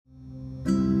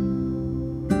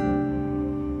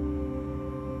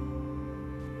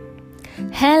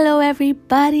Hello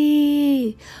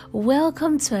everybody,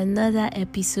 welcome to another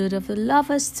episode of the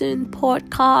Lovers Tune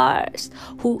podcast.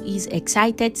 Who is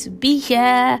excited to be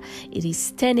here? It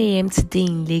is 10 a.m. today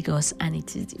in Lagos and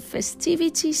it is the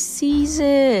festivity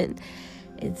season.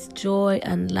 It's joy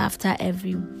and laughter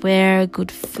everywhere,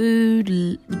 good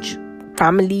food,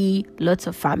 family, lots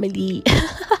of family.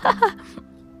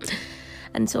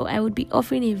 And so I would be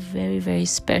offering a very, very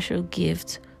special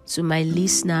gift to my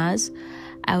listeners.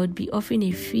 I would be offering a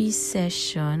free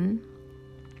session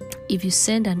if you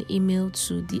send an email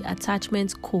to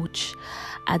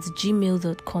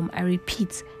theattachmentcoach@gmail.com. I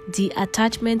repeat,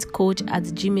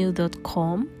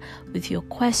 theattachmentcoach@gmail.com with your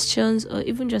questions or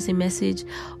even just a message,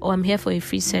 or I'm here for a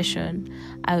free session.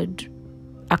 I would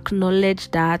acknowledge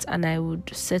that and I would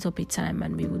set up a time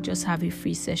and we would just have a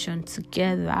free session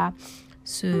together.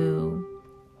 So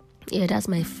yeah, that's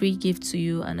my free gift to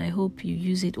you, and I hope you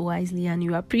use it wisely and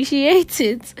you appreciate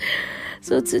it.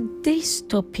 So today's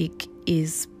topic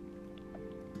is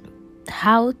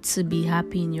how to be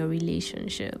happy in your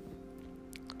relationship.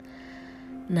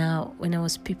 Now, when I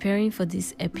was preparing for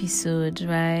this episode,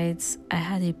 right, I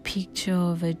had a picture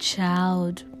of a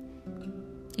child,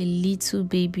 a little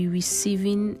baby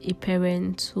receiving a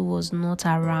parent who was not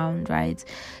around, right?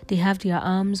 They have their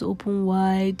arms open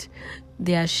wide.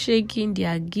 They are shaking, they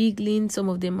are giggling, some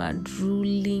of them are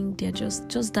drooling. They're just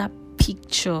that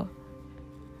picture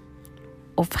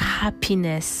of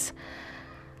happiness,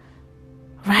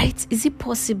 right? Is it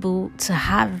possible to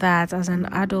have that as an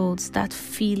adult, that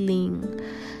feeling,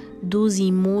 those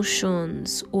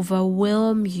emotions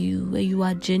overwhelm you, where you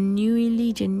are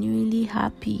genuinely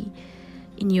happy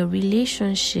in your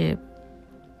relationship?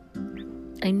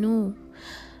 I know.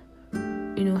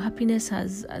 Happiness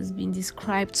has been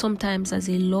described sometimes as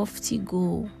a lofty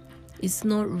goal. It's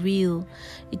not real.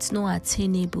 It's not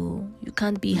attainable. You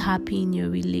can't be happy in your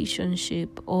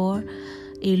relationship. Or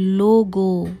a low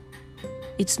goal.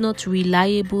 It's not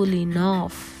reliable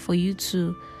enough for you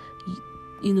to,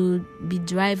 be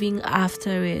driving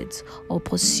after it or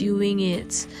pursuing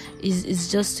it.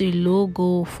 It's just a low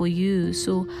goal for you.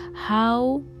 So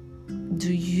how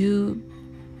do you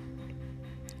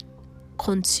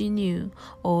continue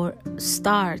or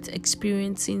start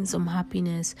experiencing some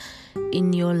happiness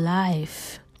in your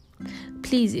life?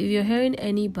 Please, if you're hearing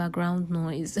any background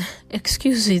noise,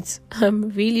 excuse it.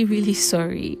 I'm really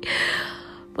sorry.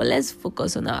 But let's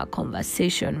focus on our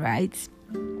conversation, right?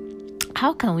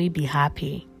 How can we be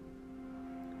happy?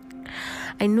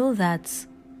 I know that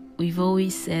we've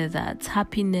always said that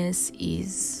happiness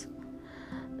is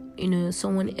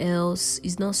someone else,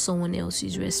 is not someone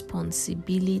else's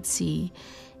responsibility.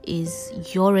 Is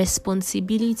your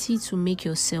responsibility to make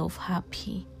yourself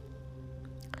happy.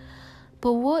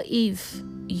 But what if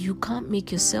you can't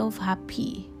make yourself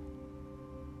happy?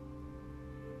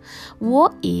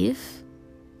 What if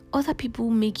other people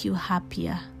make you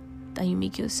happier than you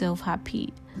make yourself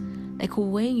happy? Like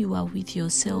when you are with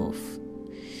yourself,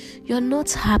 you're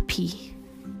not happy.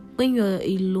 When you're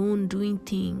alone doing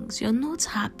things, you're not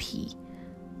happy.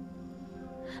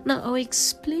 Now, I'll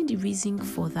explain the reason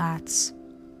for that.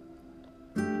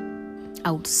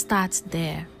 I would start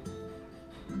there.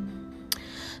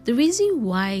 The reason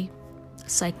why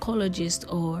psychologists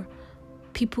or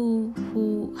people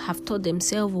who have taught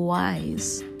themselves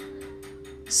wise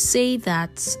say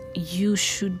that you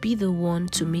should be the one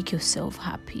to make yourself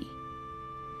happy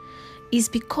is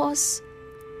because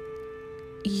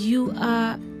you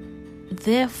are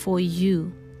there for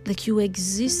you. Like you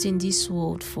exist in this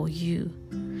world for you.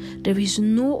 There is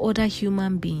no other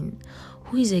human being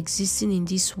who is existing in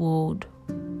this world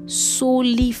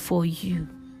solely for you.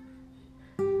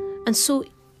 And so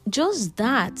just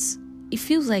that, it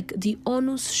feels like the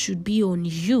onus should be on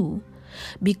you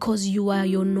because you are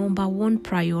your number one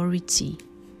priority.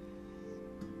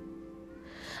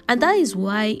 And that is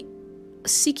why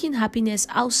seeking happiness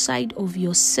outside of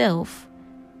yourself,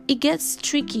 it gets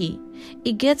tricky.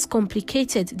 It gets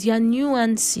complicated. There are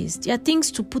nuances. There are things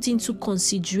to put into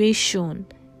consideration,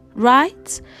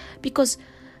 right? Because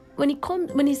when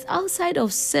it's outside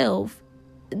of self,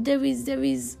 you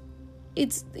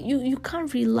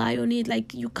can't rely on it.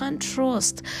 Like you can't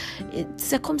trust.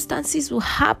 Circumstances will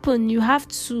happen. You have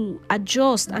to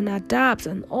adjust and adapt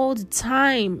and all the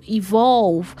time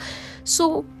evolve.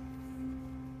 So,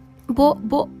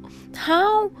 but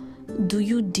how do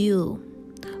you deal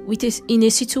with it in a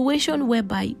situation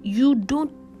whereby you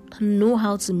don't know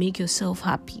how to make yourself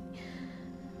happy?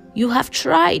 You have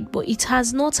tried, but it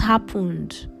has not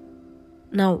happened.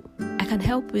 Now, I can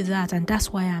help with that, and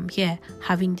that's why I'm here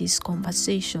having this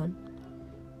conversation.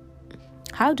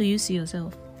 How do you see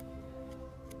yourself?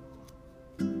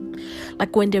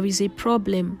 Like when there is a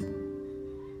problem,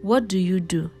 what do you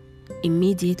do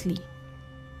immediately?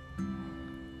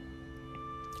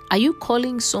 Are you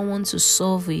calling someone to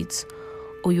solve it,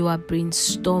 or you are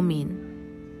brainstorming?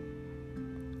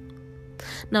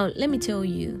 Now, let me tell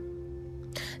you,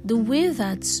 the way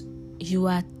that you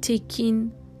are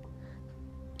taking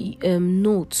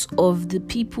notes of the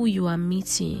people you are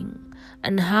meeting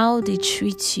and how they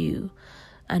treat you,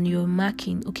 and you're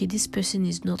marking, okay, this person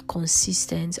is not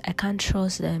consistent, I can't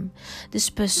trust them. This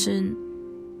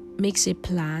person makes a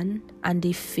plan and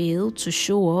they fail to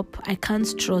show up, I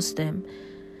can't trust them.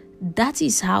 That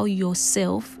is how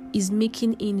yourself is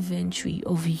making inventory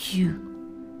of you.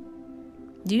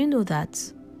 Do you know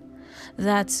that?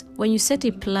 That when you set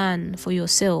a plan for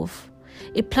yourself,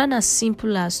 a plan as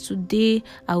simple as today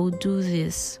I will do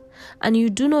this, and you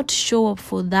do not show up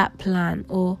for that plan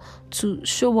or to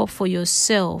show up for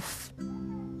yourself,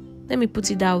 let me put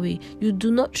it that way, you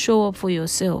do not show up for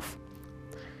yourself,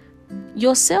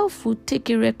 yourself will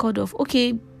take a record of,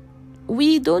 okay,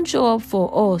 we don't show up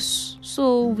for us,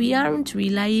 so we aren't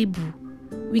reliable,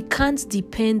 we can't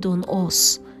depend on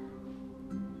us.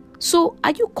 So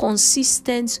are you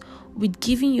consistent with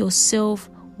giving yourself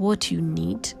what you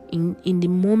need in the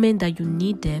moment that you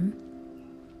need them?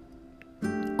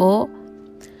 Or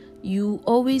you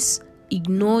always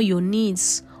ignore your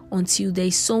needs until there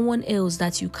is someone else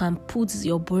that you can put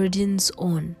your burdens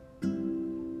on?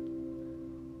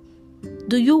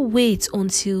 Do you wait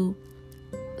until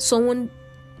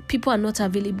people are not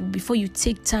available before you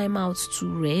take time out to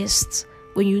rest,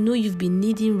 when you know you've been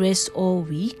needing rest all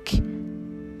week?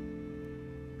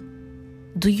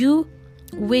 Do you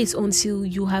wait until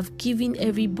you have given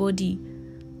everybody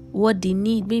what they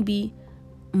need, maybe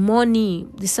money,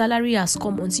 the salary has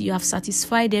come, until you have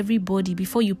satisfied everybody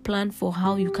before you plan for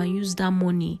how you can use that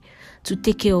money to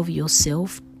take care of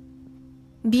yourself?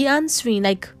 Be answering,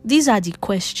 like, these are the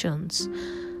questions.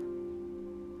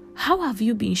 How have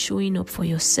you been showing up for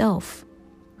yourself?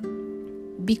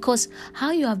 Because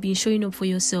how you have been showing up for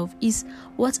yourself is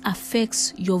what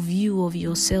affects your view of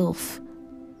yourself.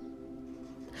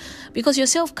 Because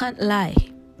yourself can't lie.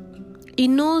 It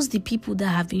knows the people that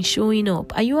have been showing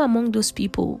up. Are you among those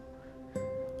people?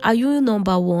 Are you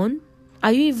number one?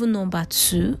 Are you even number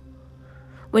two?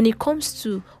 When it comes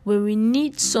to when we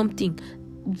need something,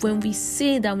 when we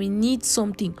say that we need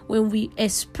something, when we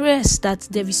express that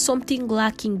there is something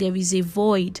lacking, there is a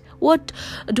void, what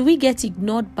do we get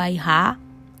ignored by her?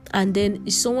 And then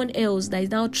it's someone else that is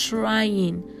now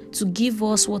trying to give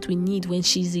us what we need when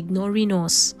she's ignoring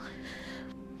us.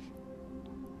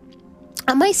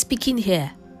 Am I speaking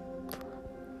here?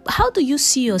 How do you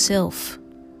see yourself?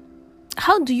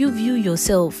 How do you view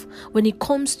yourself when it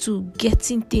comes to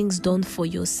getting things done for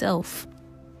yourself?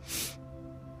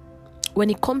 When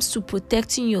it comes to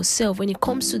protecting yourself, when it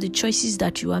comes to the choices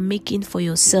that you are making for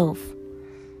yourself?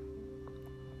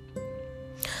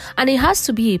 And it has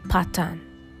to be a pattern.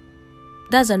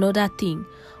 That's another thing.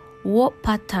 What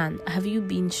pattern have you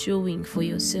been showing for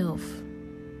yourself?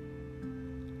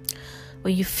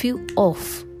 When you feel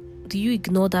off, do you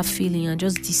ignore that feeling and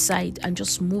just decide and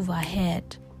just move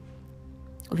ahead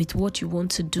with what you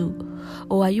want to do?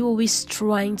 Or are you always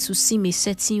trying to seem a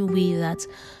certain way that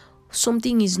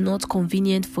something is not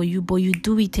convenient for you, but you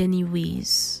do it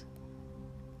anyways?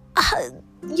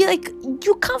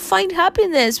 You can't find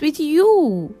happiness with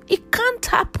you. It can't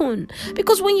happen.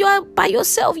 Because when you are by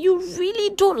yourself, you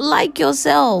really don't like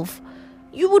yourself.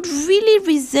 You would really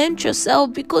resent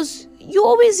yourself because you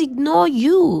always ignore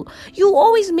you. You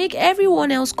always make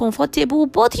everyone else comfortable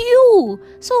but you.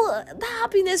 So that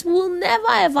happiness will never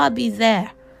ever be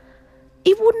there.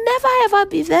 It would never ever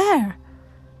be there.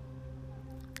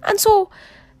 And so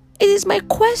it is my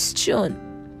question.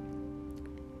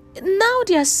 Now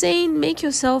they are saying make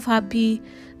yourself happy,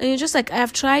 and you're just like, I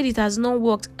have tried, it has not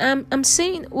worked. I'm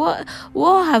saying, what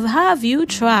have you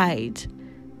tried?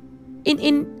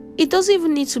 In it doesn't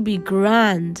even need to be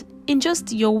grand. In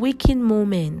just your waking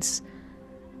moments,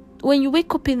 when you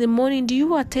wake up in the morning, do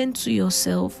you attend to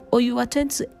yourself or you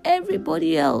attend to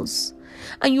everybody else?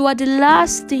 And you are the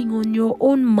last thing on your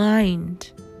own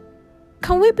mind.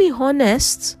 Can we be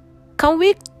honest? Can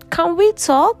we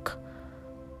talk?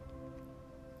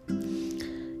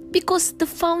 Because the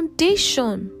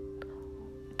foundation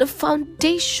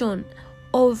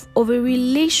of a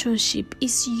relationship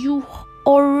is you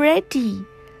already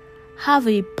have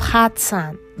a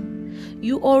pattern.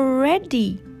 You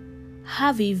already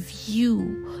have a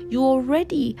view. You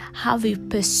already have a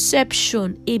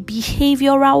perception, a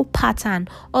behavioral pattern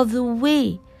of the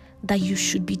way that you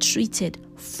should be treated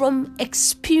from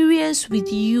experience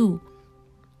with you.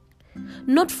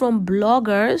 Not from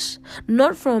bloggers,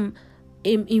 not from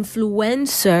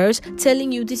influencers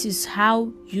telling you this is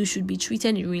how you should be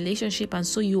treated in a relationship, and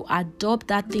so you adopt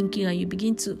that thinking and you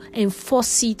begin to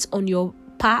enforce it on your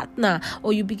partner,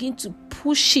 or you begin to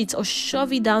push it or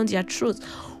shove it down their throats,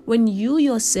 when you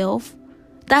yourself,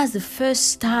 that's the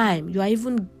first time you are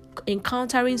even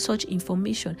encountering such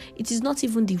information. It is not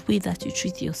even the way that you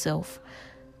treat yourself.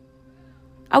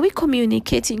 Are we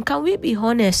communicating? Can we be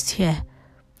honest here?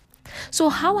 So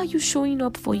how are you showing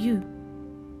up for you?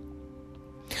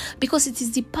 Because it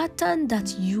is the pattern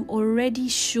that you already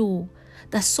show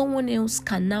that someone else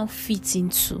can now fit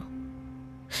into.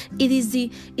 It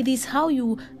is how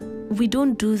we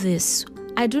don't do this.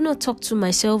 I do not talk to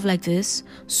myself like this.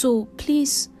 So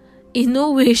please, in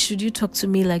no way should you talk to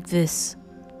me like this.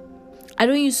 I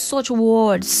don't use such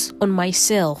words on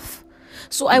myself.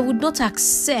 So I would not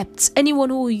accept anyone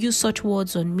who will use such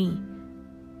words on me.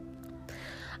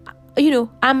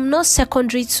 I'm not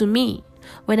secondary to me.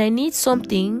 When I need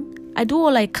something, I do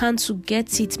all I can to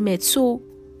get it met. So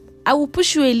I will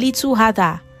push you a little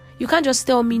harder. You can't just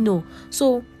tell me no.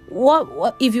 So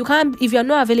what if you're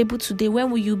not available today, when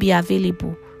will you be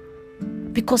available?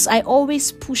 Because I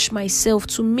always push myself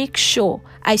to make sure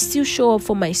I still show up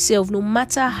for myself, no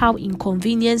matter how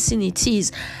inconveniencing it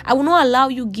is. I will not allow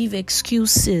you give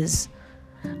excuses.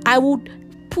 I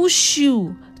would push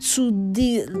you to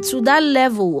that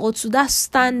level or to that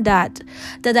standard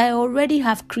that I already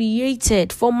have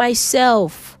created for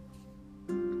myself,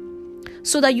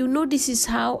 so that this is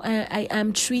how I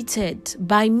am treated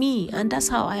by me, and that's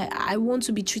how I want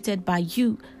to be treated by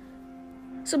you.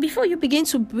 So before you begin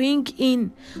to bring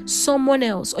in someone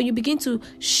else, or you begin to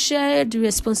share the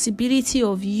responsibility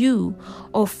of you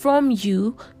or from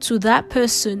you to that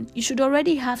person, you should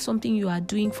already have something you are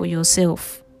doing for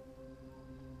yourself.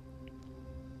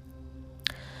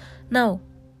 Now,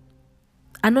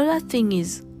 another thing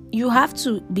is you have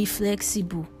to be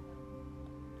flexible.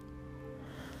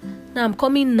 Now, I'm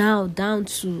coming now down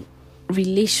to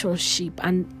relationship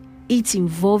and it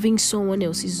involving someone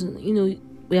else.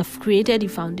 We have created the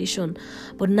foundation,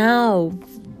 but now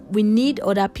we need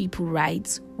other people,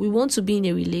 right? We want to be in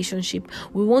a relationship.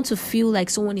 We want to feel like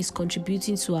someone is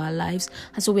contributing to our lives.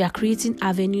 And so we are creating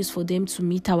avenues for them to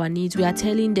meet our needs. We are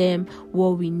telling them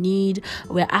what we need.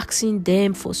 We're asking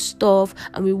them for stuff,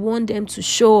 and we want them to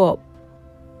show up.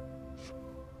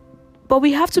 But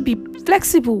we have to be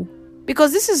flexible,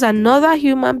 because this is another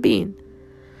human being,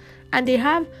 and they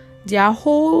have their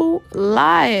whole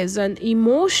lives and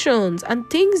emotions and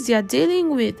things they are dealing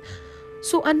with.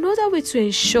 So another way to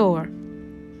ensure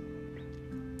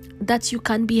that you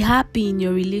can be happy in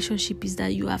your relationship is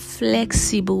that you are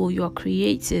flexible, you are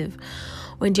creative.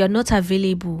 When they are not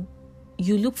available,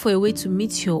 you look for a way to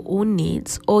meet your own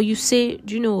needs, or you say,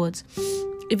 do you know what?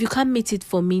 If you can't meet it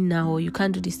for me now, or you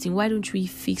can't do this thing, why don't we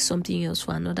fix something else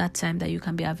for another time that you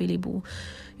can be available?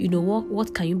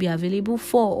 What can you be available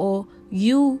for? Or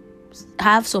you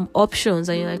have some options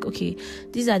and you're like, okay,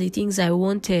 these are the things I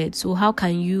wanted, so how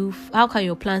can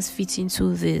your plans fit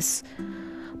into this?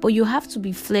 But you have to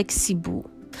be flexible,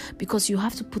 because you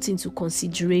have to put into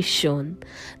consideration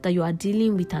that you are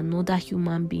dealing with another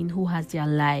human being who has their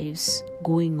lives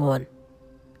going on.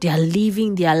 They are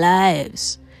living their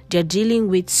lives. They're dealing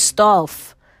with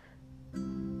stuff.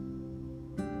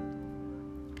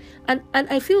 And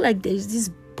I feel like there's this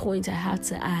point I have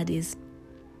to add is,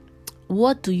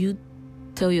 what do you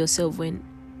tell yourself when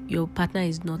your partner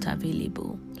is not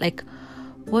available? Like,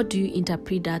 what do you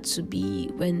interpret that to be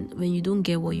when you don't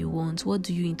get what you want? What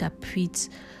do you interpret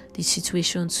the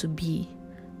situation to be?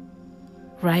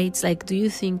 Right? Like, do you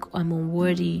think I'm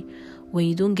unworthy when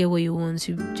you don't get what you want?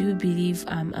 Do you believe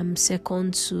I'm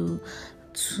second to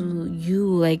you,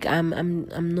 like I'm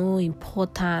not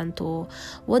important? Or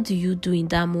what do you do in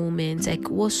that moment? Like,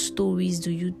 what stories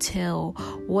do you tell?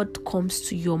 What comes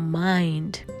to your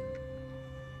mind?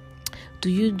 Do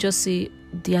you just say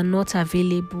they are not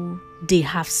available? They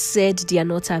have said they are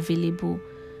not available.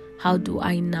 How do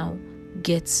I now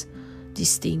get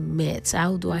this thing met?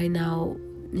 How do I now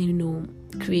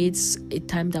create a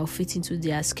time that will fit into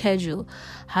their schedule?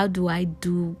 How do I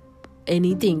do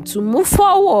anything to move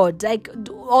forward?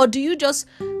 Or do you just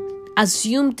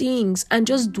assume things and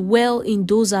just dwell in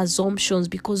those assumptions,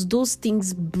 because those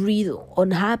things breed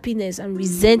unhappiness and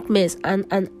resentment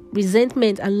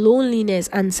and loneliness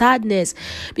and sadness?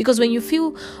 Because when you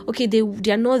feel okay,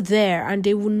 they are not there and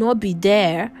they will not be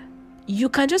there, you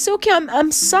can just say, okay,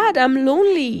 I'm sad, I'm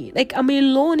lonely, like I'm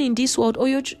alone in this world.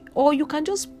 Or you can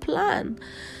just plan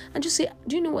and just say,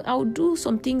 do you know what, I'll do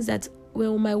some things that were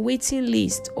on my waiting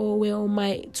list or were on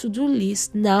my to-do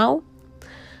list now.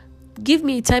 Give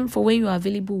me a time for when you are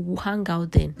available. We'll hang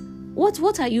out then.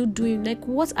 What are you doing? Like,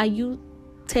 what are you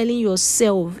telling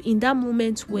yourself in that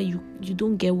moment where you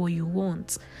don't get what you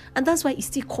want? And that's why it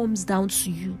still comes down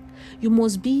to you. You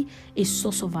must be a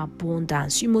source of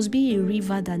abundance. You must be a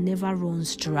river that never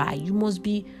runs dry. You must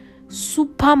be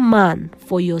Superman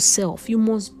for yourself. You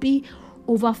must be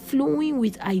overflowing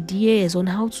with ideas on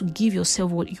how to give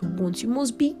yourself what you want. You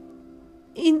must be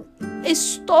in a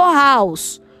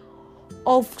storehouse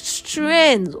of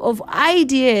strength, of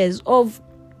ideas, of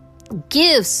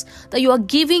gifts that you are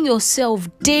giving yourself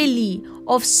daily,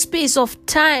 of space, of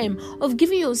time, of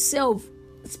giving yourself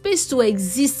space to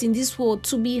exist in this world,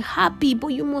 to be happy. But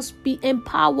you must be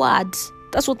empowered.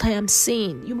 That's what I am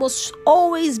saying. You must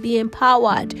always be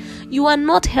empowered. You are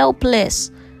not helpless.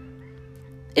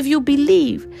 If you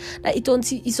believe that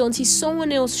it's until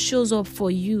someone else shows up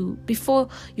for you before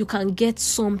you can get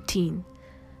something,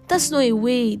 that's not a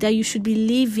way that you should be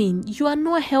living. You are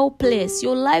not helpless.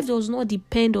 Your life does not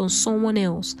depend on someone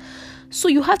else. So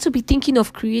you have to be thinking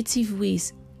of creative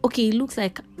ways. Okay, it looks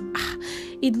like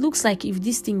if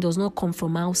this thing does not come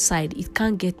from outside, it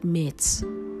can't get met.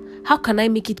 How can I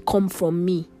make it come from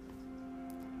me?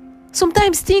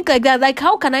 Sometimes think like that. Like,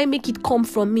 how can I make it come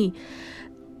from me?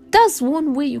 That's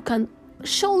one way you can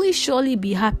surely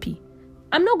be happy.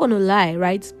 I'm not going to lie,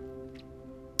 right?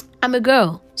 I'm a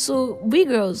girl. So we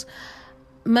girls,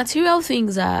 material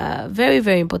things are very,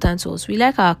 very important to us. We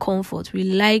like our comfort. We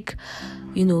like,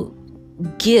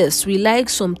 gifts. We like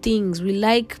some things. We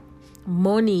like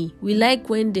money. We like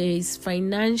when there is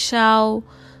financial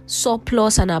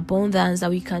surplus and abundance, that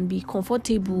we can be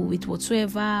comfortable with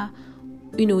whatsoever,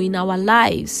 in our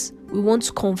lives. We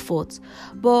want comfort.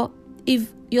 But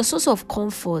if your source of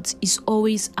comfort is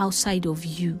always outside of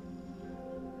you,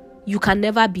 you can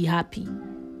never be happy.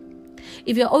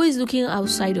 If you're always looking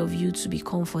outside of you to be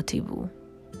comfortable,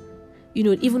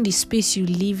 even the space you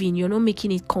live in, you're not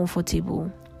making it comfortable.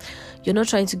 You're not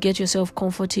trying to get yourself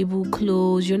comfortable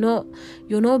clothes. You're not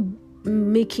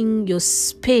making your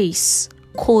space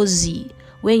cozy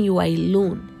when you are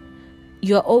alone.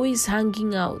 You're always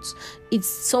hanging out. It's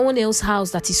someone else's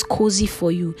house that is cozy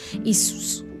for you.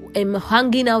 It's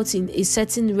hanging out in a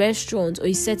certain restaurant or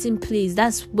a certain place.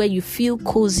 That's where you feel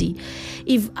cozy.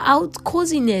 If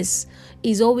coziness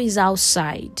is always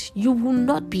outside, you will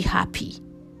not be happy.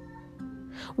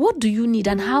 What do you need,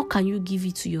 and how can you give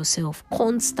it to yourself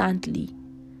constantly,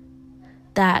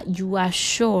 that you are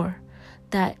sure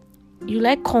that you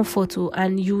like comfort,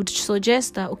 and you would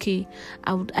suggest that, okay,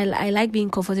 I like being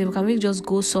comfortable. Can we just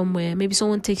go somewhere? Maybe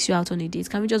someone takes you out on a date.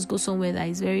 Can we just go somewhere that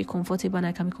is very comfortable and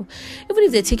I can be even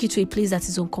if they take you to a place that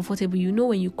is uncomfortable,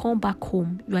 when you come back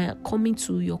home, you are coming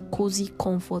to your cozy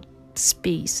comfort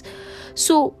space.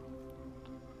 So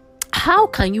how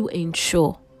can you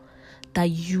ensure that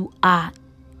you are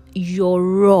your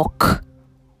rock?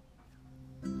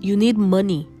 You need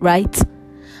money, right?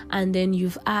 And then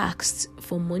you've asked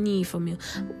for money from you.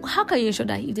 How can you ensure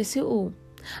that if they say, oh,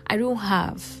 I don't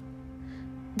have,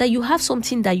 that you have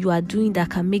something that you are doing that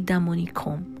can make that money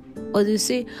come? Or they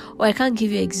say, oh, I can't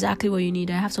give you exactly what you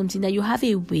need. I have something, that you have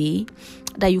a way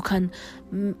that you can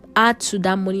add to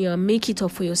that money or make it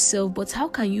up for yourself. But how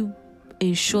can you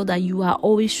ensure that you are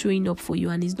always showing up for you,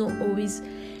 and it's not always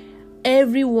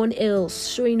everyone else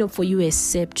showing up for you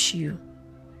except you?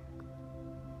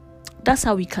 That's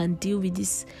how we can deal with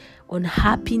this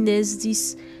unhappiness,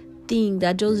 this thing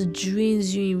that just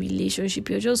drains you in relationship.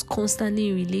 You're just constantly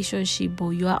in relationship, but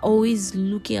you are always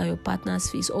looking at your partner's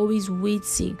face, always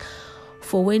waiting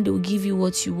for when they'll give you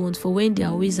what you want, for when they're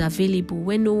always available.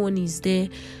 When no one is there,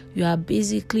 you are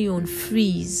basically on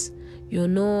freeze. You're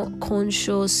not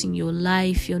conscious in your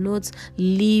life. You're not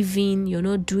living. You're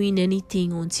not doing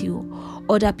anything until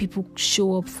other people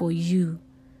show up for you.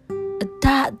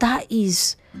 That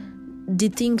is the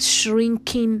thing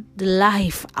shrinking the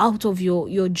life out of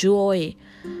your joy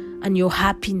and your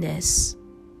happiness.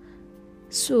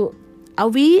 So are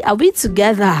we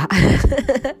together?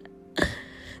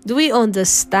 Do we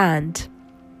understand?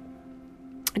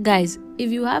 Guys,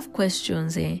 if you have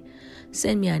questions,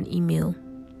 send me an email.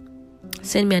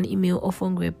 Send me an email,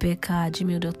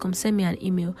 ofongrebecca@gmail.com. Send me an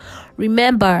email.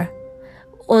 Remember,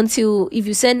 if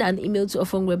you send an email to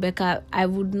ofongrebecca, I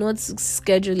would not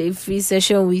schedule a free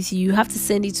session with you. You have to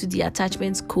send it to the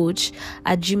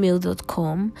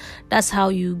attachmentscoach@gmail.com. That's how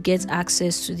you get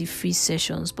access to the free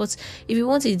sessions. But if you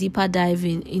want a deeper dive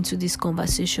into this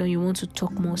conversation, you want to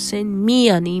talk more, send me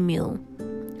an email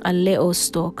and let us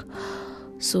talk.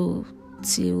 So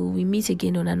till we meet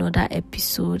again on another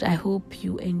episode, I hope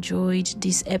you enjoyed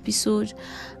this episode,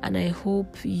 and I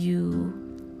hope you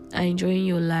are enjoying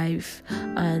your life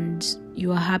and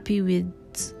you are happy with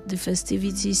the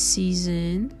festivity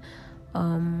season,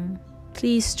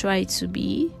 please try to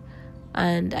be.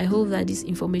 And I hope that this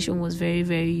information was very,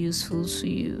 very useful to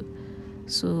you.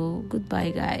 So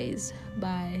goodbye, guys.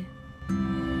 Bye.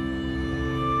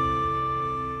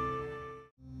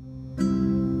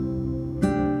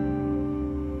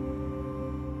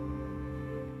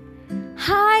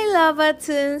 Hi,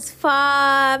 Lovertons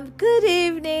fam. Good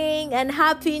evening and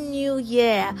happy new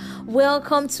year.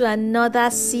 Welcome to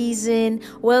another season.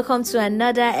 Welcome to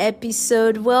another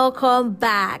episode. Welcome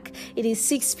back. It is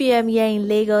 6 p.m. here in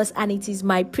Lagos, and it is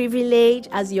my privilege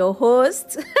as your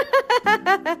host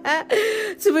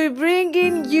to be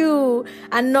bringing you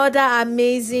another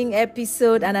amazing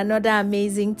episode and another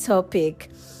amazing topic.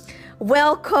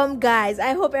 Welcome, guys.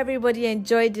 I hope everybody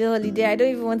enjoyed the holiday. I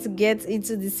don't even want to get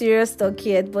into the serious talk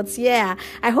yet, but yeah,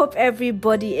 I hope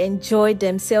everybody enjoyed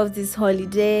themselves this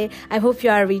holiday. I hope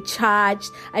you are recharged.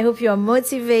 I hope you are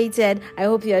motivated. I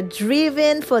hope you are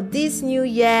driven for this new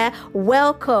year.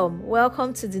 Welcome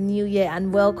to the new year,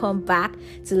 and welcome back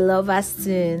to Lovers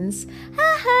Tunes.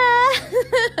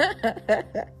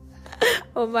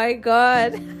 Oh my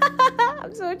God.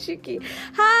 I'm so cheeky.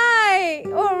 Hi.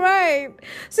 All right.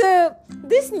 So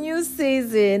this new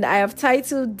season, I have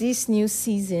titled this new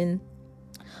season,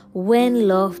 When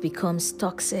Love Becomes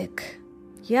Toxic.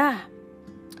 Yeah.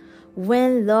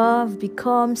 When love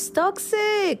becomes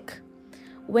toxic.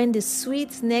 When the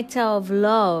sweet nectar of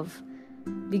love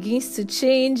begins to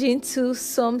change into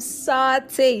some sour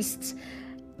taste.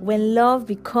 When love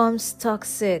becomes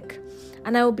toxic.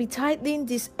 And I will be titling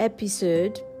this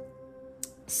episode,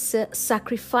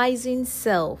 Sacrificing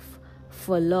Self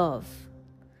for Love.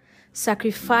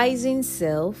 Sacrificing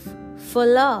Self for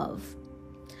Love.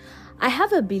 I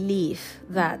have a belief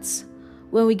that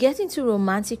when we get into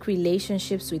romantic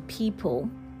relationships with people,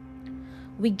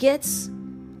 we get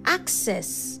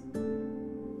access,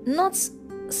 not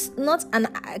an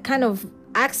kind of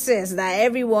access that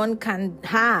everyone can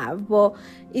have, but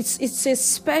it's a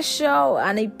special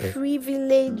and a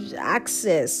privileged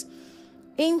access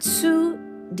into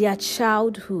their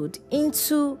childhood,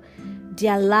 into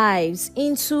their lives,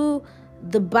 into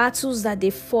the battles that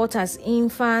they fought as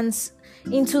infants,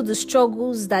 into the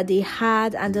struggles that they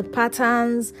had and the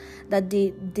patterns that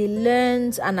they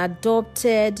learned and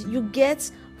adopted. You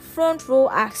get front row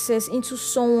access into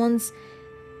someone's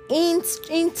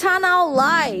internal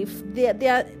life,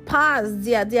 their past,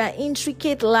 their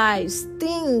intricate lives,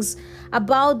 things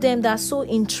about them that are so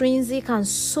intrinsic and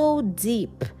so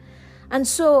deep. And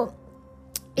so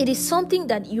it is something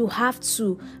that you have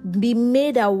to be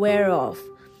made aware of,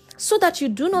 so that you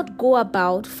do not go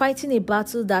about fighting a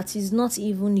battle that is not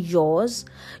even yours.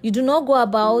 You do not go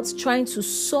about trying to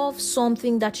solve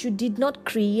something that you did not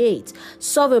create,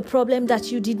 solve a problem that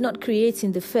you did not create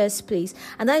in the first place.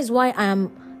 And that is why I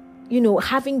am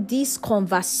having this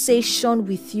conversation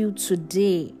with you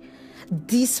today,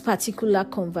 this particular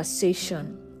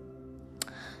conversation.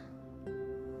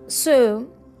 So,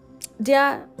 there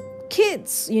are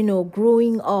kids,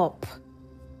 growing up.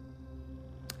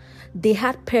 They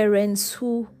had parents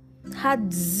who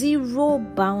had zero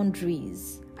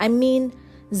boundaries. I mean,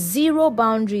 zero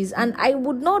boundaries. And I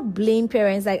would not blame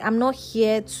parents. Like, I'm not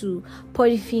here to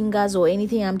point fingers or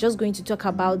anything. I'm just going to talk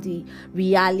about the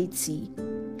reality.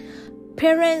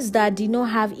 Parents that did not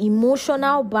have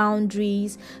emotional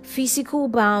boundaries, physical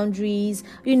boundaries,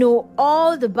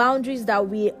 all the boundaries that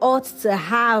we ought to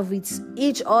have with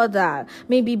each other.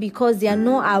 Maybe because they are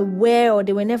not aware or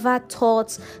they were never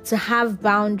taught to have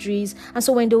boundaries. And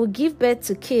so when they will give birth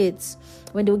to kids,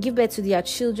 when they will give birth to their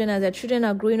children, as their children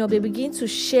are growing up, they begin to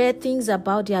share things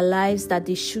about their lives that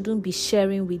they shouldn't be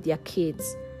sharing with their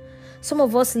kids. Some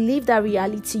of us live that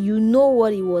reality. You know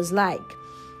what it was like.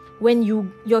 When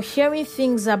you're hearing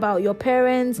things about your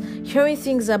parents, hearing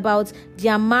things about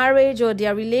their marriage or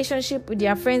their relationship with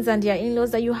their friends and their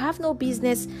in-laws that you have no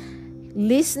business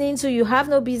listening to, you have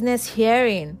no business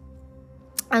hearing.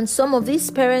 And some of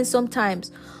these parents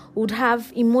sometimes would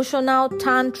have emotional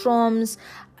tantrums,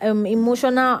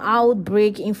 emotional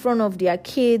outbreak in front of their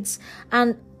kids.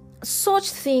 And such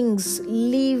things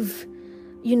leave,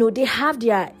 they have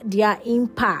their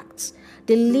impact.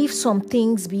 They leave some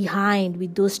things behind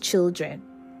with those children.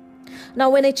 Now,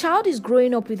 when a child is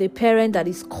growing up with a parent that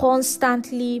is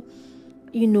constantly,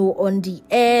 on the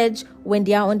edge, when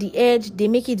they are on the edge, they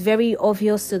make it very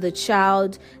obvious to the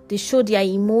child. They show their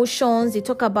emotions. They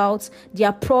talk about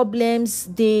their problems.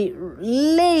 They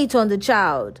lay it on the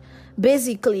child,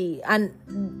 basically. And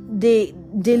they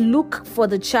look for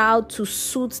the child to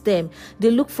suit them.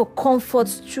 They look for comfort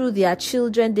through their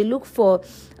children. They look for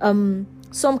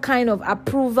some kind of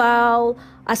approval,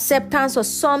 acceptance, or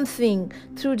something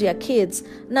through their kids.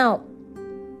 Now,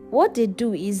 what they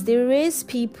do is they raise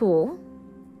people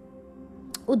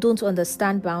who don't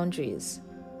understand boundaries.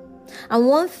 And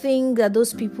one thing that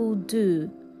those people do,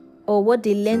 or what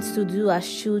they learn to do as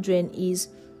children, is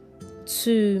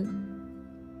to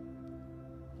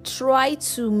try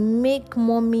to make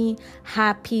mommy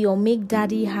happy or make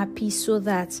daddy happy so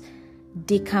that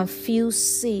they can feel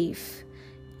safe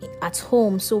at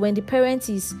home. So when the parent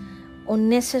is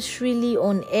unnecessarily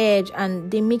on edge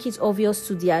and they make it obvious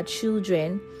to their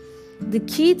children, the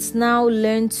kids now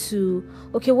learn to,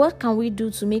 okay, what can we do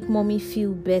to make mommy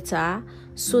feel better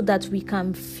so that we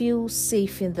can feel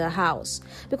safe in the house?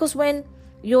 Because when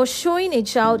you're showing a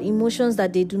child emotions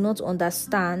that they do not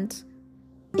understand,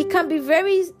 it can be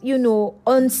very,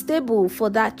 unstable for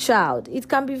that child. It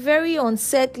can be very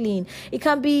unsettling. It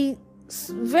can be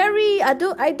very,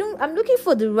 I'm looking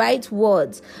for the right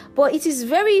words, but it is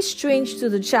very strange to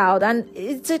the child, and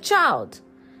it's a child.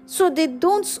 So they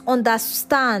don't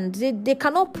understand. They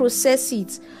cannot process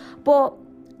it. But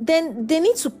then they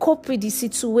need to cope with the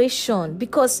situation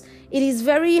because it is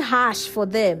very harsh for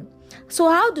them. So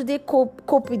how do they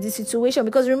cope with the situation?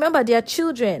 Because remember, they are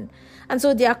children. And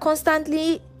so they are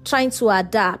constantly trying to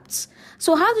adapt.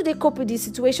 So how do they cope with the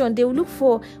situation? They will look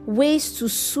for ways to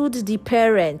soothe the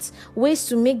parents, ways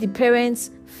to make the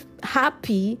parents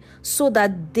happy so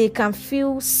that they can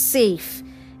feel safe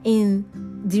in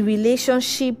the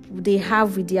relationship they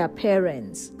have with their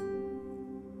parents.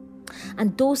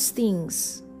 And those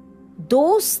things,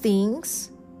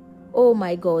 oh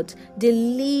my God, they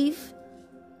leave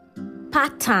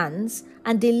patterns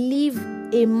and they leave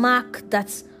a mark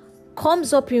that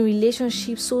comes up in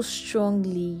relationships so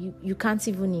strongly you can't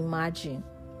even imagine.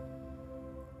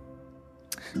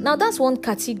 Now that's one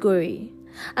category.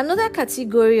 Another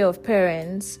category of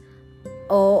parents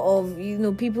or of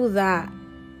people that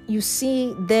you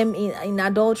see them in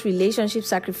adult relationships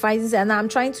sacrificing, and I'm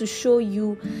trying to show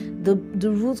you the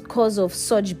root cause of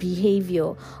such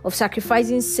behavior, of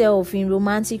sacrificing self in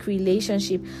romantic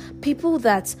relationship. People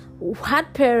that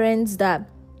had parents that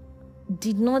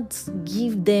did not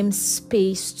give them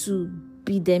space to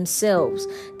be themselves,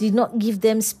 did not give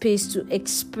them space to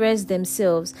express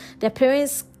themselves. Their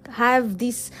parents had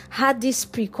this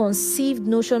preconceived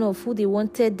notion of who they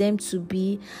wanted them to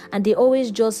be, and they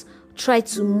always just try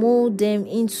to mold them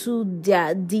into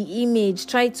the image,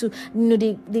 try to,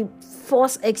 they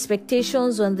force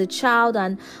expectations on the child,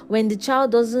 and when the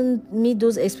child doesn't meet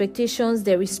those expectations,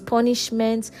 there is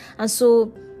punishment. And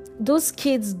so those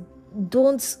kids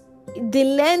they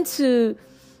learn to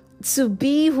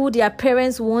be who their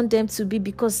parents want them to be,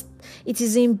 because it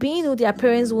is in being who their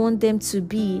parents want them to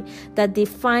be that they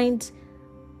find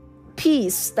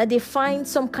peace, that they find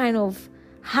some kind of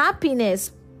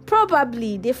happiness.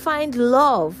 Probably they find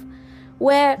love,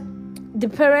 where the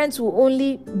parents will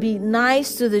only be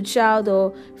nice to the child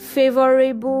or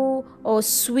favorable or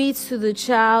sweet to the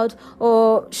child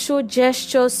or show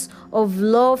gestures of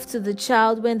love to the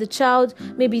child when the child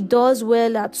maybe does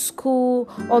well at school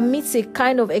or meets a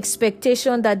kind of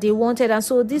expectation that they wanted. And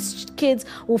so these kids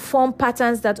will form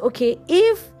patterns that, okay,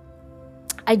 if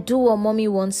I do what mommy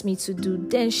wants me to do,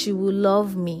 then she will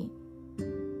love me.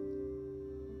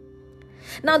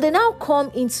 Now they now come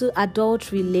into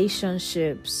adult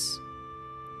relationships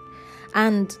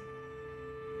and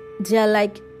they're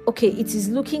like, okay, it is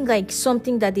looking like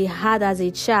something that they had as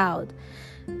a child.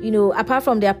 Apart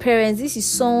from their parents, this is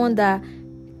someone that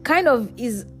kind of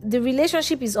the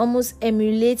relationship is almost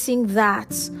emulating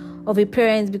that of a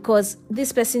parent, because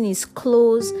this person is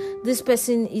close, this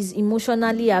person is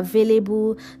emotionally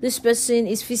available, this person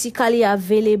is physically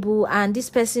available, and this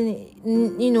person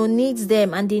needs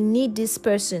them and they need this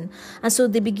person. And so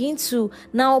they begin to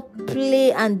now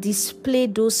play and display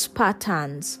those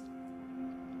patterns.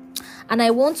 And I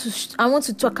want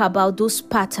to talk about those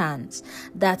patterns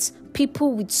that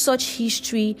people with such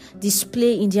history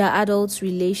display in their adult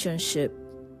relationship.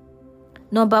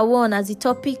 Number one, as the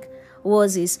topic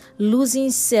is losing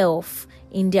self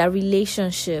in their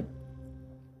relationship.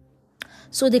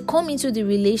 So they come into the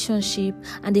relationship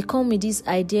and they come with this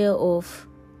idea of,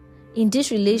 in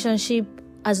this relationship,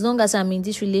 as long as I'm in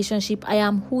this relationship, I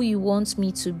am who you want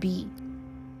me to be.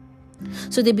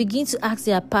 So they begin to ask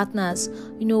their partners,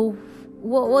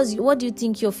 what do you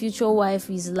think your future wife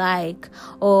is like?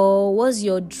 Or what's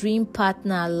your dream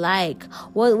partner like?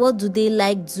 What do they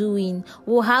like doing?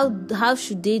 Or how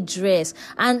should they dress?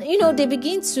 And they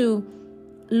begin to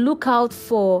look out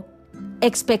for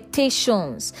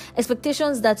expectations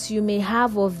that you may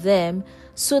have of them,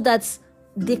 so that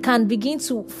they can begin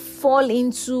to fall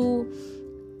into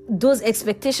those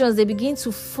expectations, they begin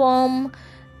to form,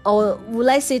 or will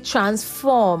I say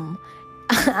transform,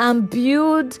 and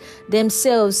build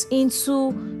themselves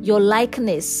into your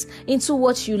likeness, into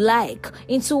what you like,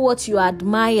 into what you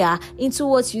admire, into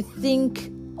what you think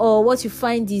or what you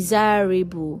find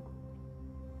desirable.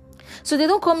 So they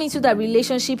don't come into that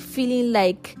relationship feeling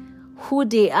like who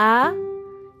they are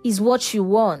is what you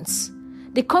want.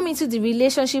 They come into the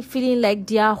relationship feeling like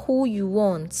they are who you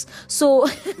want. So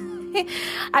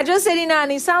I just said it now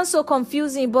and it sounds so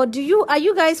confusing, but are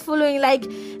you guys following? Like,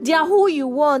 they are who you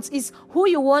want, is who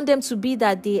you want them to be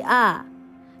that they are.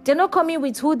 They're not coming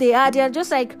with who they are. They're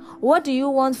just like, what do you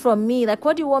want from me? Like,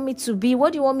 what do you want me to be?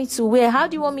 What do you want me to wear? How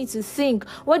do you want me to think?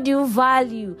 What do you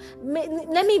value?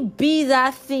 Let me be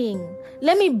that thing.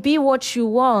 Let me be what you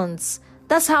want.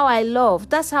 That's how I love.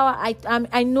 That's how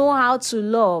I know how to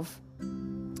love.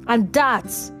 And that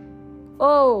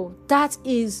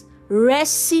is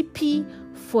recipe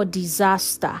for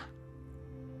disaster.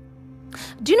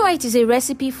 Do you know why it is a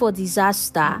recipe for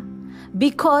disaster?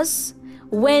 Because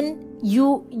when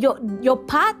your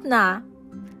partner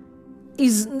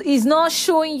is not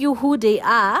showing you who they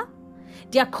are,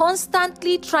 they are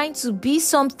constantly trying to be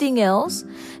something else.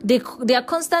 They are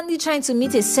constantly trying to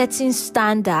meet a certain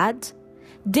standard.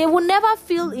 They will never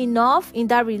feel enough in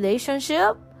that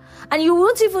relationship. And you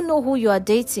won't even know who you are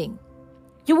dating.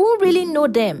 You won't really know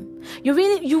them.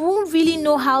 You won't really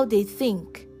know how they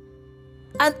think.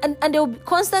 And they'll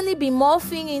constantly be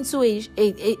morphing into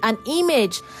an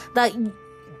image that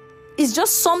is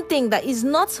just something that is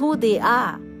not who they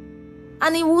are.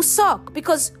 And it will suck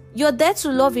because you're there to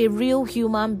love a real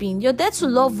human being. You're there to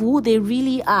love who they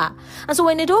really are. And so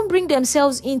when they don't bring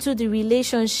themselves into the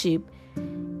relationship,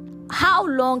 how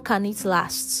long can it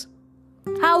last?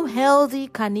 How healthy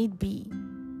can it be?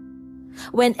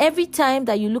 When every time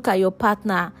that you look at your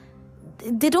partner,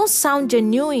 they don't sound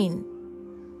genuine.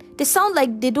 They sound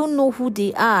like they don't know who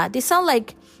they are. They sound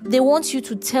like they want you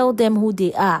to tell them who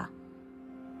they are.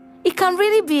 It can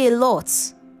really be a lot.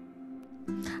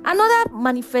 Another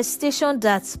manifestation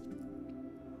that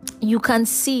you can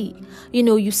see,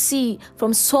 you see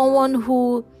from someone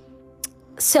who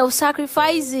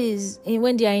self-sacrifices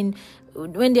when they are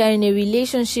in a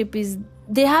relationship is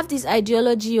they have this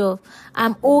ideology of,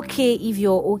 I'm okay if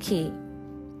you're okay.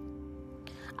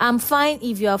 I'm fine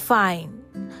if you're fine.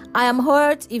 I am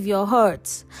hurt if you're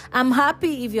hurt. I'm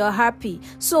happy if you're happy.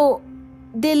 So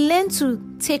they learn to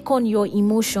take on your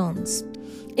emotions.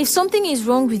 If something is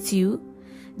wrong with you,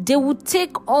 they would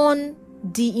take on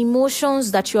the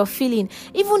emotions that you're feeling,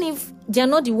 even if they're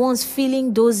not the ones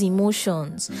feeling those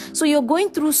emotions. So you're going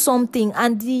through something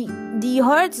and the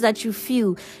hurt that you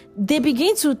feel, they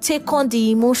begin to take on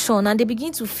the emotion and they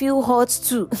begin to feel hurt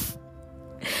too.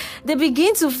 They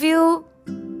begin to feel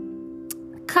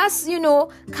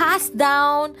cast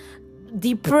down,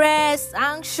 depressed,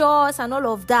 anxious, and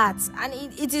all of that. And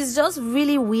it is just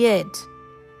really weird.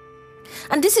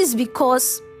 And this is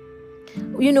because,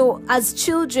 as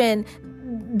children,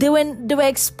 they were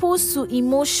exposed to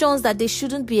emotions that they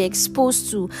shouldn't be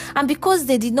exposed to. And because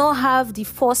they did not have the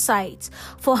foresight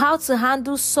for how to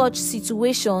handle such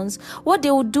situations, what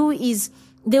they will do is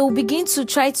they will begin to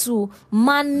try to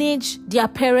manage their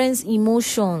parents'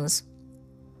 emotions.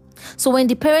 So when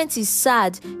the parent is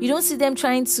sad, you don't see them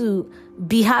trying to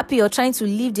be happy or trying to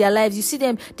live their lives. You see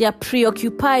them, they are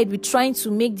preoccupied with trying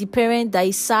to make the parent that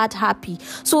is sad happy.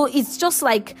 So it's just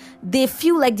like they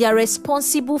feel like they are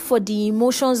responsible for the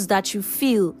emotions that you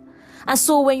feel. And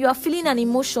so when you are feeling an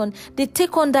emotion, they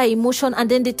take on that emotion and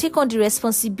then they take on the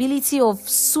responsibility of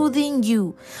soothing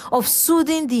you, of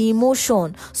soothing the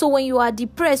emotion. So when you are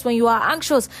depressed, when you are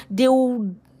anxious,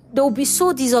 they'll be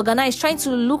so disorganized, trying to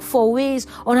look for ways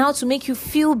on how to make you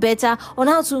feel better, on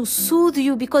how to soothe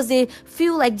you, because they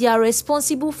feel like they are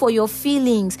responsible for your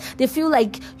feelings. They feel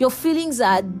like your feelings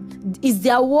is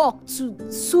their work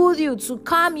to soothe you, to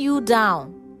calm you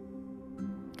down.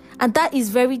 And that is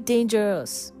very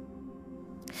dangerous.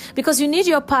 Because you need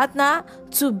your partner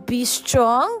to be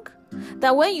strong,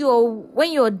 that when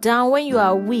you're down, when you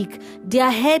are weak,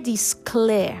 their head is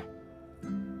clear.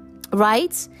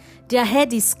 Right? Their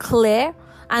head is clear,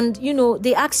 and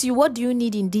they ask you, what do you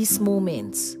need in this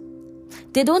moment?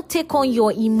 They don't take on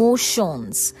your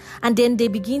emotions and then they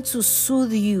begin to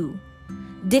soothe you.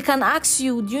 They can ask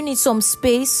you, do you need some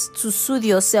space to soothe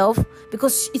yourself?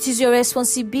 Because it is your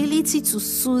responsibility to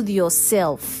soothe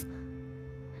yourself.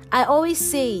 I always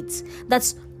say it,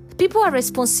 that people are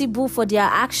responsible for their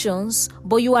actions,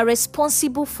 but you are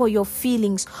responsible for your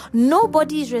feelings.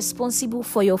 Nobody is responsible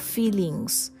for your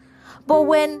feelings. But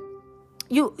when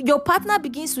your partner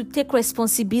begins to take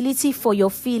responsibility for your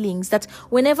feelings, that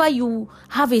whenever you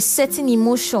have a certain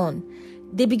emotion,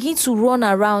 they begin to run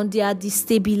around, they are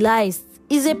destabilized,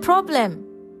 is a problem.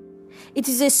 It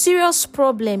is a serious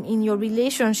problem in your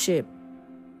relationship.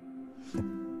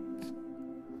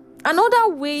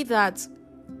 Another way that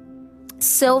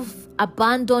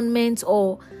self-abandonment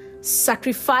or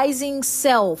sacrificing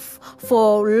self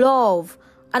for love,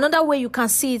 another way you can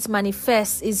see it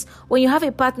manifest is when you have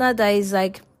a partner that is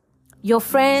like, your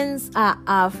friends are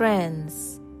our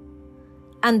friends,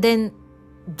 and then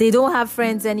they don't have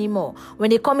friends anymore.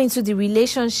 When they come into the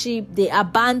relationship, they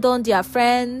abandon their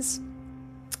friends,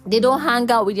 they don't hang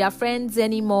out with their friends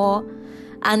anymore,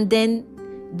 and then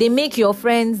they make your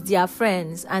friends their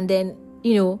friends, and then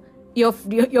your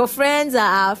friends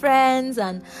are our friends,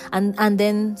 and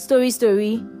then story.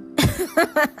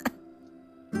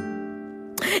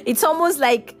 It's almost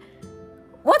like,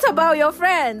 what about your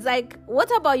friends? Like,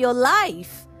 what about your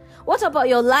life? What about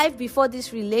your life before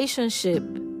this relationship?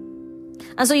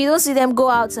 And so you don't see them go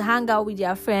out to hang out with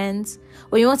their friends.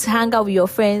 When you want to hang out with your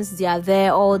friends, they are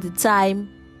there all the time.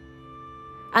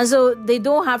 And so they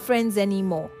don't have friends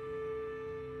anymore.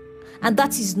 And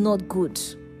that is not good.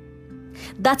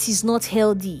 That is not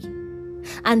healthy.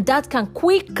 And that can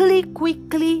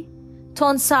quickly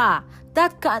turn sour.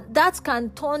 That can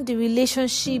turn the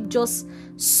relationship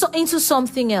into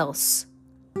something else.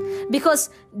 Because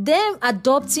them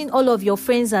adopting all of your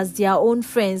friends as their own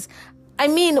friends, I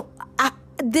mean,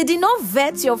 they did not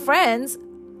vet your friends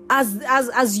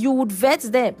as you would vet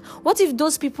them. What if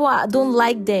those people don't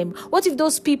like them? What if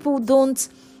those people don't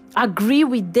agree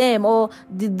with them, or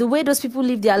the way those people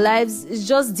live their lives is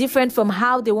just different from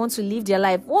how they want to live their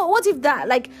life? What if that,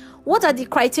 like, what are the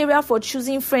criteria for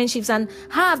choosing friendships, and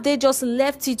how have they just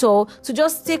left it all to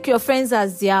just take your friends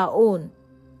as their own?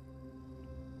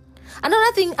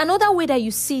 Another way that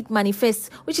you see it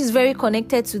manifest, which is very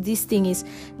connected to this thing, is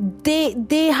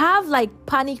they have like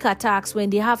panic attacks when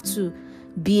they have to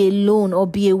be alone or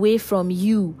be away from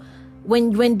you.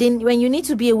 When you need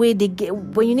to be away,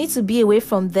 when you need to be away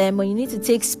from them, when you need to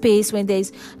take space, when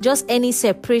there's just any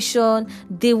separation,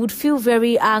 they would feel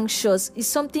very anxious. It's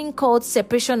something called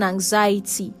separation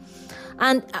anxiety.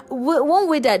 And one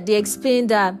way that they explain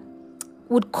that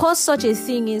would cause such a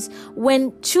thing is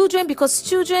because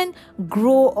children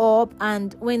grow up,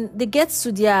 and when they get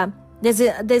to there's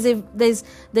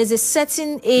a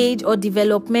certain age or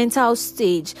developmental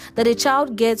stage that a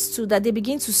child gets to, that they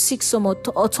begin to seek some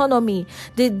autonomy.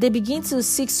 They begin to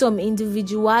seek some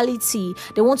individuality.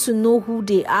 They want to know who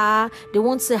they are. They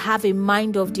want to have a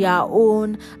mind of their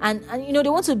own, and they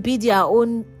want to be their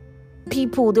own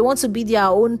people. They want to be their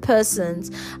own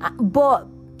persons. But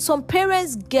some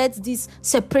parents get this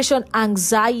separation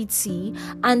anxiety,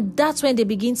 and that's when they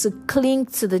begin to cling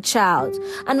to the child.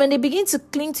 And when they begin to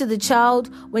cling to the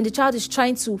child, when the child is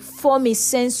trying to form a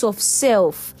sense of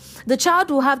self, the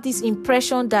child will have this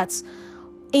impression that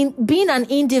in being an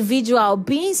individual,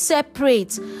 being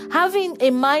separate, having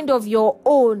a mind of your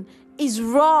own is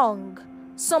wrong.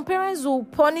 Some parents will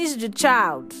punish the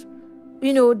child.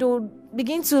 They'll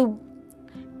begin to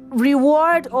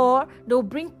reward, or they'll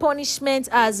bring punishment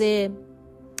as a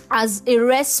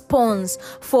response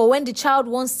for when the child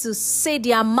wants to say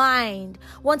their mind,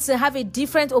 wants to have a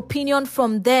different opinion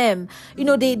from them.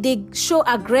 They show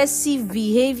aggressive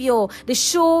behavior. They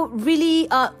show really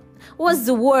what's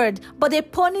the word? But they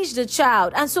punish the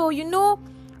child. And so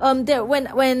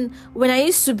when I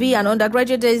used to be an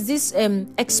undergraduate, there's this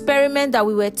experiment that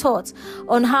we were taught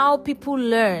on how people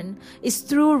learn is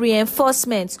through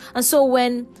reinforcement. And so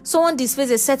when someone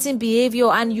displays a certain behavior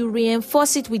and you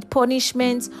reinforce it with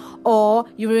punishment, or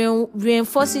you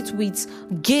reinforce it with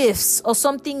gifts or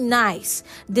something nice,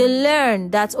 they learn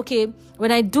that, okay,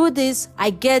 when I do this, I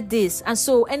get this. And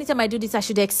so anytime I do this, I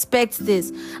should expect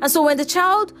this. And so when the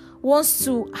child wants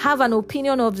to have an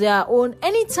opinion of their own,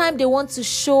 anytime they want to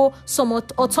show some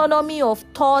autonomy of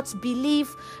thoughts,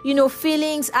 belief,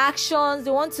 feelings, actions, they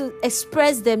want to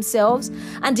express themselves,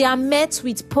 and they are met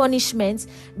with punishment,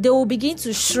 they will begin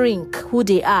to shrink who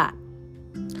they are.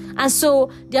 And so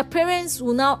their parents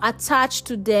will now attach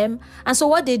to them. And so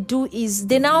what they do is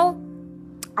they now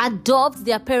adopt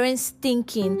their parents'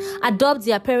 thinking, adopt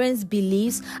their parents'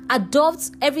 beliefs,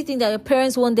 adopt everything that your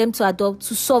parents want them to adopt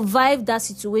to survive that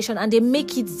situation, and they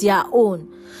make it their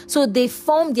own. So they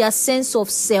form their sense of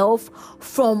self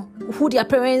from who their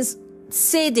parents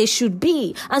say they should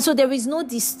be. And so there is no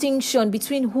distinction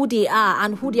between who they are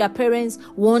and who their parents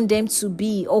want them to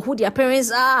be, or who their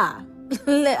parents are.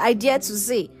 I dare to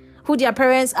say who their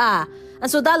parents are And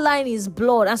so that line is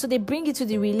blurred. And so they bring it to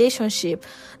the relationship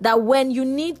that when you're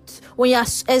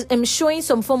showing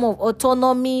some form of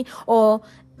autonomy or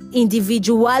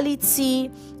individuality,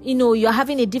 you're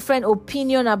having a different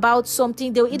opinion about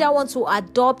something, they'll either want to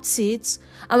adopt it.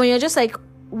 And when you're just like,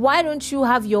 why don't you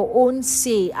have your own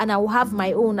say and I will have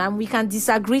my own and we can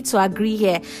disagree to agree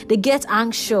here, they get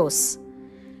anxious.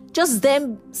 Just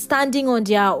them standing on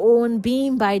their own,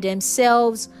 being by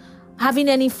themselves, having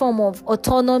any form of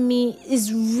autonomy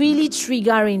is really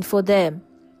triggering for them.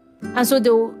 And so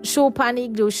they'll show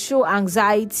panic, they'll show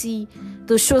anxiety,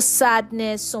 they'll show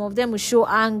sadness, some of them will show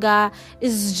anger.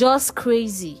 It's just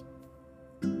crazy.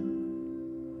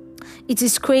 It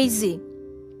is crazy.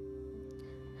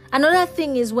 Another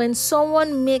thing is when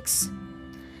someone makes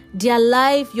your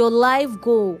life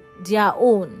goal their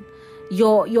own,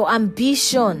 your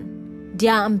ambition,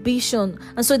 their ambition.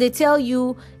 And so they tell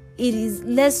you it is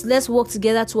let's work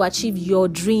together to achieve your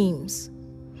dreams.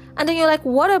 And then you're like,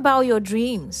 what about your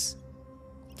dreams?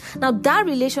 Now that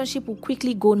relationship will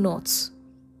quickly go nuts.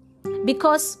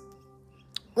 Because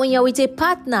when you're with a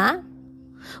partner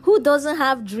who doesn't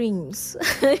have dreams,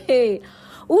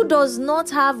 who does not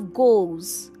have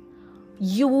goals,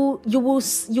 you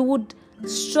would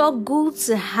struggle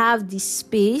to have the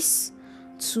space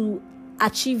to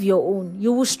achieve your own.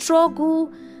 You will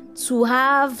struggle to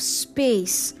have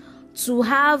space, to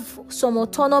have some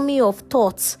autonomy of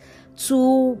thought,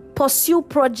 to pursue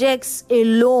projects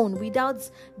alone without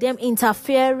them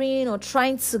interfering or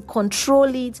trying to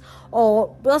control it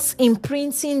or just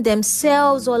imprinting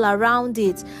themselves all around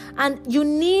it. And you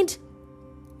need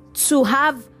to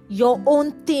have your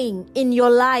own thing in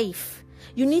your life.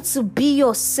 You need to be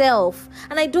yourself.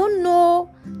 And I don't know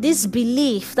this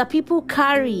belief that people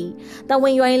carry that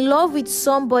when you are in love with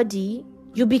somebody,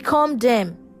 you become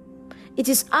them. It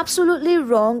is absolutely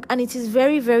wrong and it is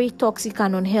very, very toxic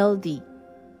and unhealthy.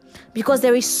 Because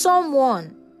there is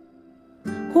someone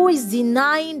who is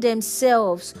denying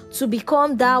themselves to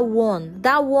become that one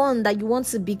that you want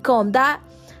to become, that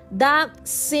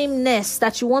sameness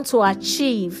that you want to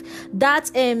achieve,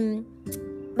 what's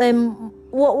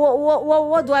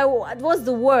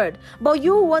the word? But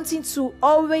you wanting to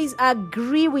always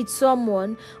agree with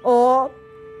someone or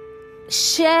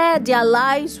share their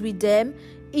lives with them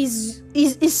is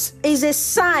a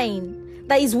sign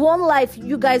that is one life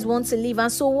you guys want to live.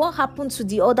 And so what happened to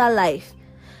the other life?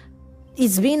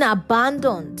 It's been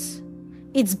abandoned.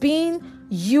 It's been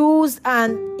used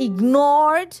and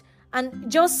ignored and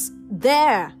just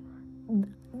there.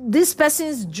 This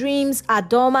person's dreams are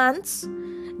dormant.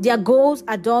 Their goals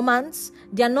are dormant.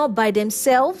 They are not by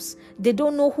themselves. They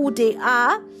don't know who they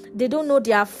are. They don't know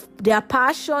their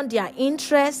passion, their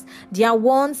interest, their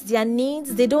wants, their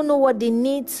needs. They don't know what they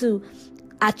need to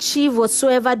achieve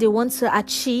whatsoever they want to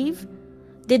achieve.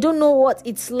 They don't know what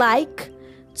it's like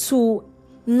to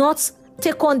not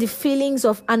take on the feelings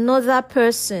of another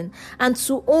person and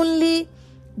to only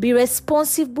be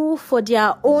responsible for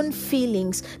their own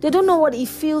feelings. They don't know what it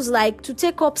feels like to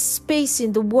take up space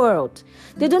in the world.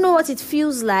 They don't know what it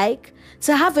feels like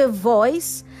to have a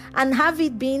voice and have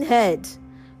it being heard.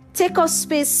 Take up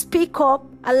space, speak up,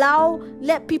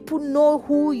 let people know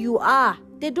who you are.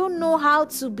 They don't know how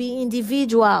to be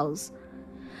individuals.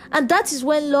 And that is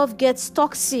when love gets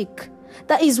toxic.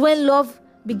 That is when love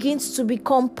begins to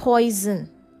become poison.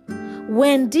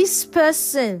 When this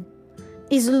person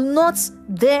is not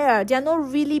there, they are not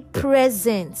really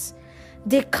present.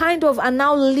 They kind of are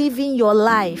now living your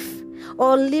life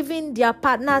or living their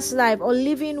partner's life or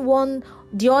living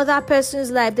the other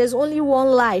person's life. There's only one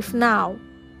life now.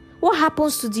 What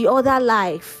happens to the other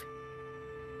life?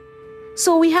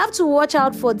 So we have to watch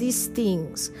out for these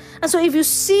things. And so if you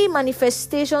see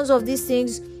manifestations of these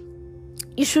things,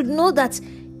 you should know that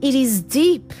it is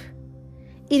deep.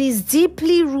 It is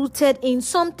deeply rooted in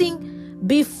something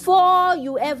before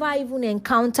you ever even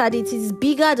encountered it. It is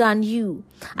bigger than you.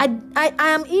 I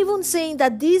am even saying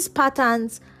that these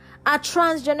patterns are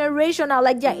transgenerational,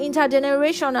 like they are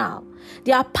intergenerational.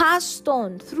 They are passed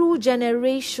on through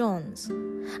generations.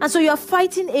 And so you are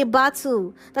fighting a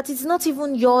battle that is not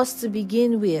even yours to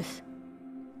begin with.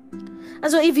 And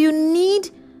so if you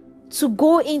need to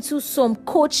go into some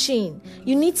coaching,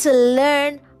 you need to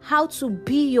learn how to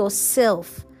be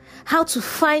yourself, how to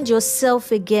find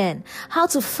yourself again, how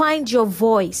to find your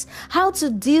voice, how to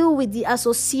deal with the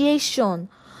association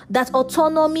that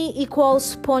autonomy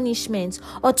equals punishment,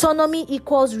 autonomy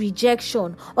equals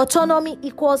rejection, autonomy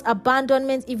equals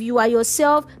abandonment. If you are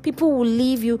yourself, people will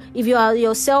leave you. If you are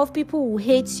yourself, people will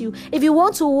hate you. If you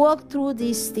want to work through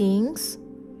these things,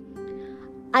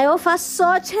 I offer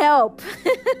such help.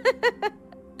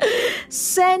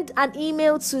 send an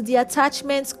email to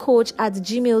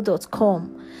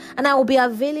theattachmentscoach@gmail.com, and I will be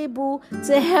available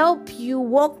to help you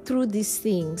walk through these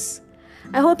things.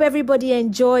 I hope everybody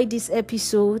enjoyed this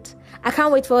episode. I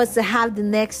can't wait for us to have the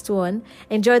next one.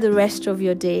 Enjoy the rest of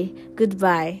your day.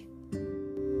 Goodbye.